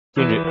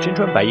近日，身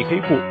穿白衣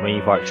黑裤、文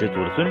艺范儿十足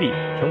的孙俪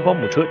乘保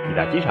姆车抵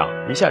达机场，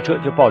一下车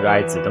就抱着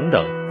爱子等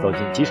等走进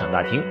机场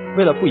大厅。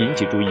为了不引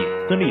起注意，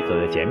孙俪走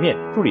在前面，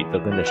助理则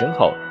跟在身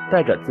后，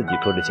带着自己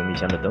拖着行李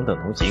箱的等等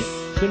同行。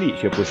孙俪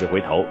却不时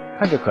回头，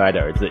看着可爱的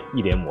儿子，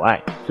一脸母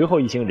爱。随后，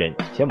一行人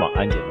前往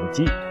安检登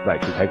机，外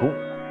出开工。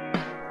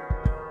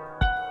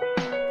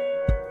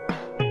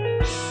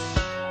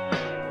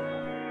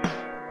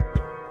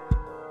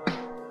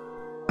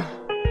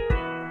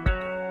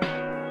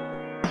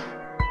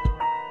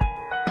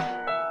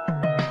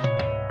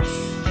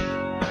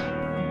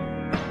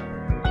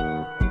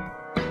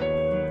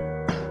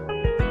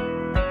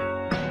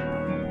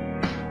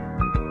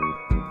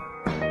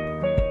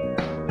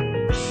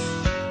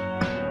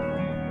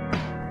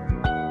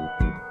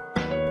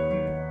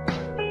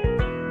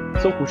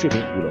搜狐视频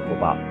娱乐播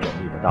报，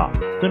有力报道。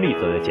孙俪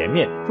走在前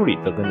面，助理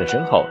则跟在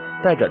身后，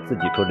带着自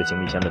己拖着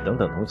行李箱的等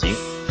等同行。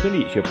孙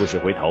俪却不时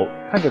回头，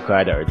看着可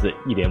爱的儿子，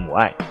一脸母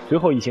爱。随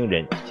后，一行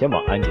人前往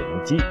安检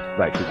登机，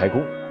外出开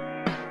工。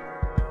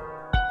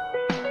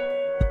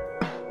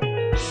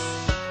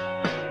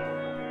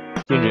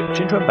近日，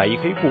身穿白衣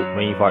黑裤、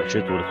文艺范儿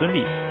十足的孙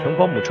俪乘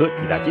保姆车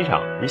抵达机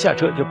场，一下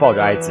车就抱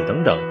着爱子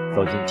等等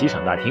走进机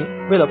场大厅。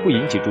为了不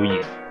引起注意，